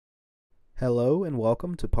Hello and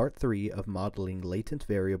welcome to part 3 of modeling latent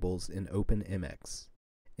variables in OpenMx.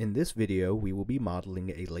 In this video, we will be modeling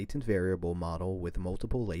a latent variable model with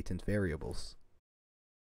multiple latent variables.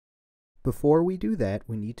 Before we do that,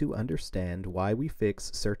 we need to understand why we fix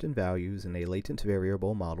certain values in a latent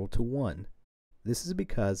variable model to 1. This is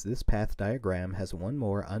because this path diagram has one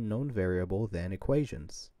more unknown variable than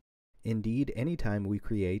equations. Indeed, anytime we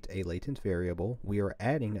create a latent variable, we are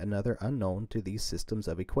adding another unknown to these systems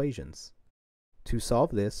of equations. To solve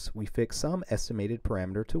this, we fix some estimated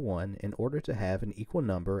parameter to 1 in order to have an equal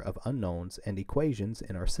number of unknowns and equations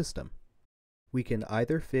in our system. We can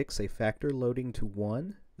either fix a factor loading to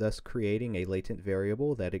 1, thus creating a latent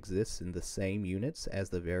variable that exists in the same units as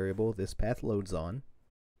the variable this path loads on,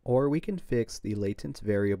 or we can fix the latent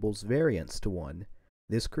variable's variance to 1.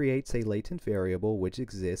 This creates a latent variable which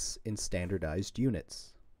exists in standardized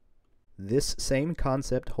units. This same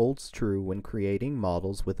concept holds true when creating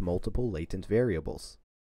models with multiple latent variables.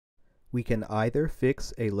 We can either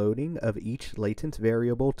fix a loading of each latent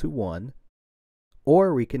variable to 1,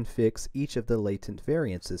 or we can fix each of the latent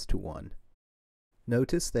variances to 1.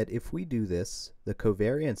 Notice that if we do this, the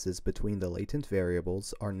covariances between the latent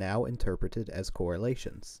variables are now interpreted as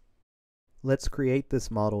correlations. Let's create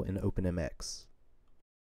this model in OpenMx.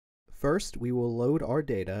 First, we will load our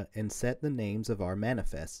data and set the names of our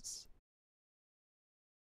manifests.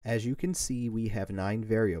 As you can see, we have 9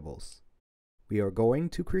 variables. We are going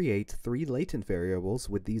to create 3 latent variables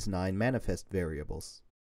with these 9 manifest variables.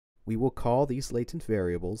 We will call these latent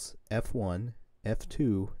variables f1,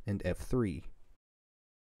 f2, and f3.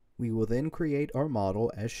 We will then create our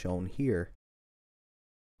model as shown here.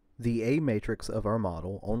 The A matrix of our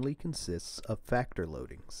model only consists of factor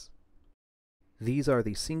loadings. These are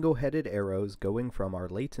the single-headed arrows going from our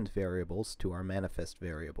latent variables to our manifest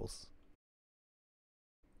variables.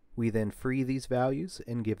 We then free these values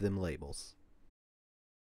and give them labels.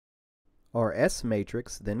 Our S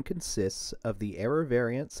matrix then consists of the error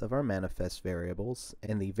variance of our manifest variables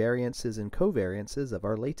and the variances and covariances of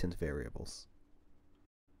our latent variables.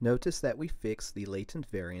 Notice that we fix the latent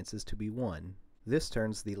variances to be 1. This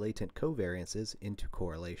turns the latent covariances into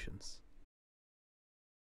correlations.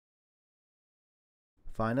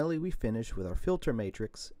 Finally, we finish with our filter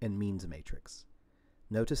matrix and means matrix.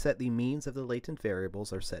 Notice that the means of the latent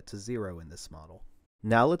variables are set to 0 in this model.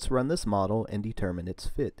 Now let's run this model and determine its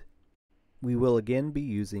fit. We will again be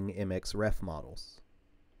using MXRef models.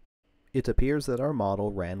 It appears that our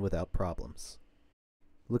model ran without problems.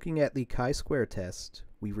 Looking at the chi-square test,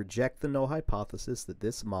 we reject the null hypothesis that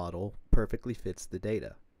this model perfectly fits the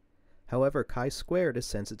data. However, chi-squared is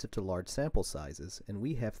sensitive to large sample sizes, and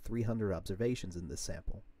we have 300 observations in this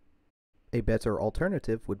sample. A better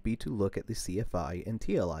alternative would be to look at the CFI and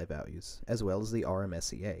TLI values, as well as the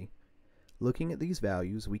RMSEA. Looking at these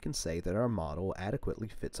values, we can say that our model adequately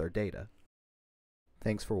fits our data.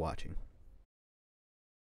 Thanks for watching.